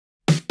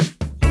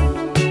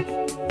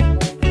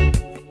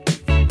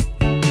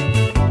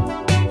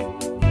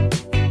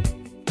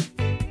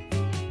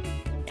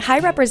Hi,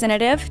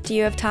 Representative. Do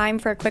you have time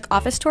for a quick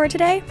office tour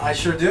today? I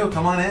sure do.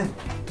 Come on in.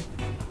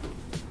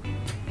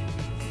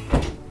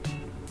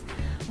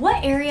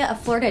 What area of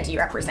Florida do you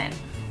represent?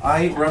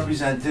 I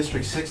represent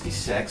District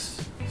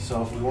 66.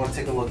 So if we want to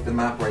take a look at the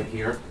map right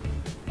here,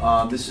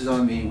 this is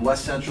on the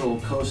west central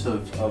coast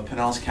of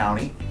Pinellas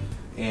County.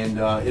 And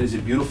it is a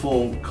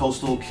beautiful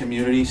coastal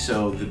community.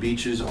 So the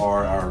beaches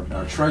are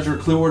our treasure,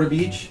 Clearwater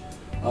Beach,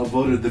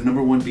 voted the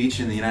 #1 beach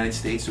in the United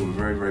States. So we're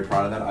very, very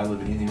proud of that. I live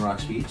in Indian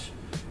Rocks Beach.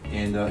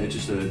 And it's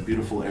just a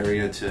beautiful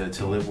area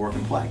to live, work,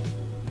 and play.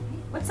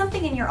 What's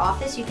something in your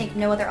office you think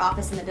no other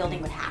office in the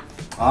building would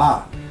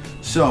have?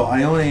 So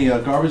I own a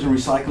garbage and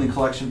recycling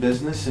collection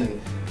business, and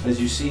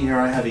as you see here,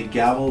 I have a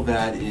gavel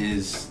that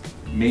is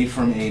made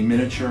from a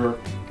miniature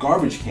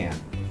garbage can.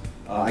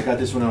 I got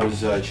this when I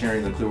was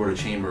chairing the Clearwater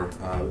Chamber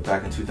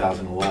back in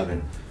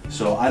 2011.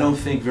 So I don't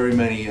think very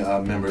many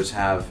members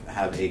have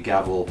a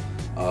gavel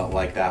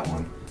like that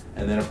one.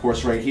 And then, of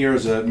course, right here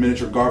is a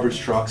miniature garbage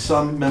truck.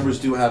 Some members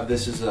do have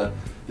this.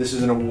 This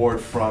is an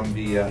award from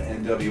the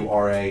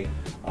NWRA.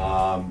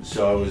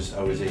 So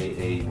I was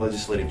a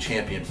legislative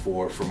champion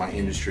for my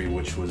industry,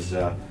 which was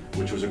a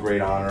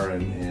great honor.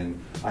 And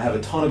I have a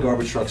ton of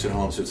garbage trucks at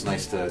home, so it's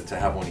nice to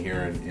have one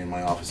here in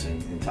my office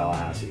in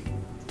Tallahassee.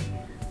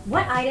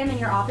 What item in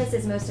your office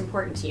is most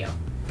important to you?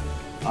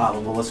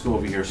 Well, let's go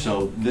over here.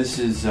 So this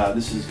is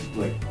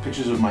like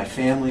pictures of my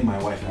family, my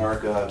wife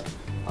Erica,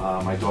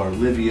 my daughter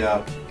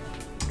Livia,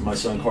 my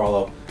son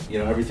Carlo. You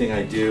know, everything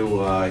I do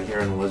here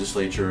in the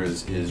legislature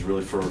is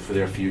really for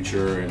their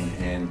future,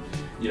 and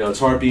you know,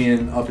 it's hard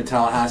being up in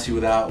Tallahassee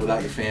without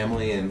your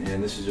family,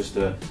 and this is just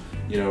a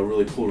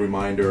really cool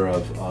reminder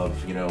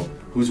of you know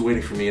who's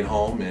waiting for me at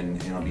home,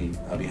 and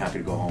I'll be happy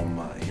to go home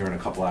here in a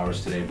couple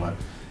hours today. But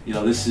you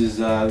know, this is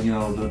you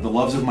know the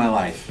loves of my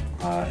life,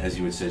 as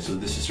you would say. So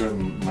this is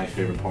certainly my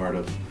favorite part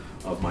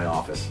of my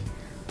office.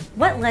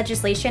 What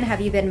legislation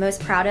have you been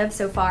most proud of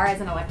so far as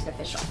an elected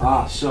official?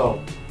 So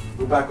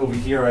we're back over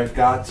here. I've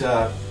got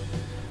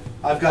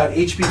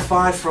HB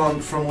 5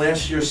 from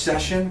last year's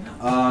session.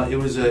 It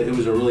was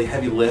a really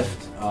heavy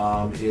lift.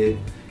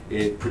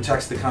 It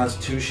protects the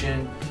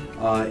Constitution.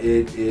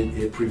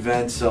 It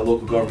prevents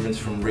local governments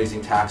from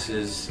raising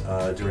taxes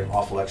during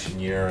off-election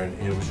year,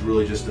 and it was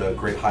really just a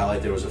great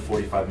highlight. There was a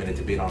 45-minute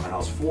debate on the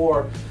House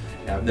floor.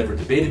 I've never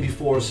debated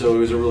before, so it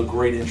was a real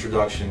great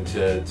introduction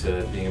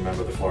to being a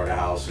member of the Florida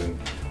House. And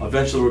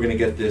eventually, we're going to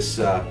get this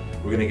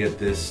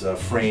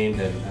framed,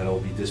 and it'll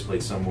be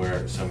displayed somewhere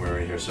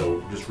in here.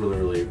 So just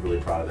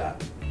really proud of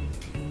that.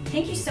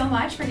 Thank you so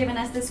much for giving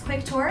us this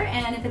quick tour.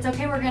 And if it's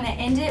okay, we're going to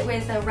end it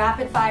with a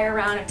rapid-fire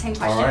round of 10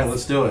 questions. All right,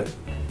 let's do it.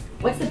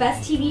 What's the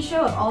best TV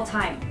show of all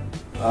time?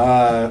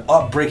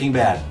 Breaking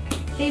Bad.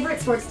 Favorite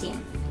sports team?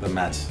 The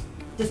Mets.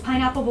 Does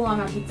pineapple belong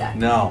on pizza?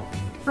 No.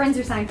 Friends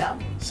or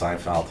Seinfeld?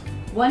 Seinfeld.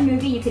 One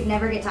movie you could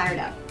never get tired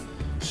of?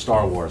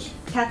 Star Wars.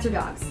 Cats or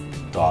dogs?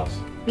 Dogs.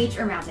 Beach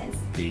or mountains?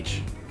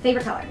 Beach.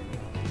 Favorite color?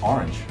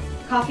 Orange.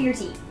 Coffee or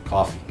tea?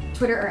 Coffee.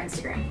 Twitter or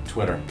Instagram?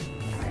 Twitter.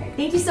 All right.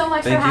 Thank you so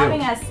much for Thank you.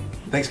 having us.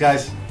 Thanks,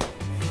 guys.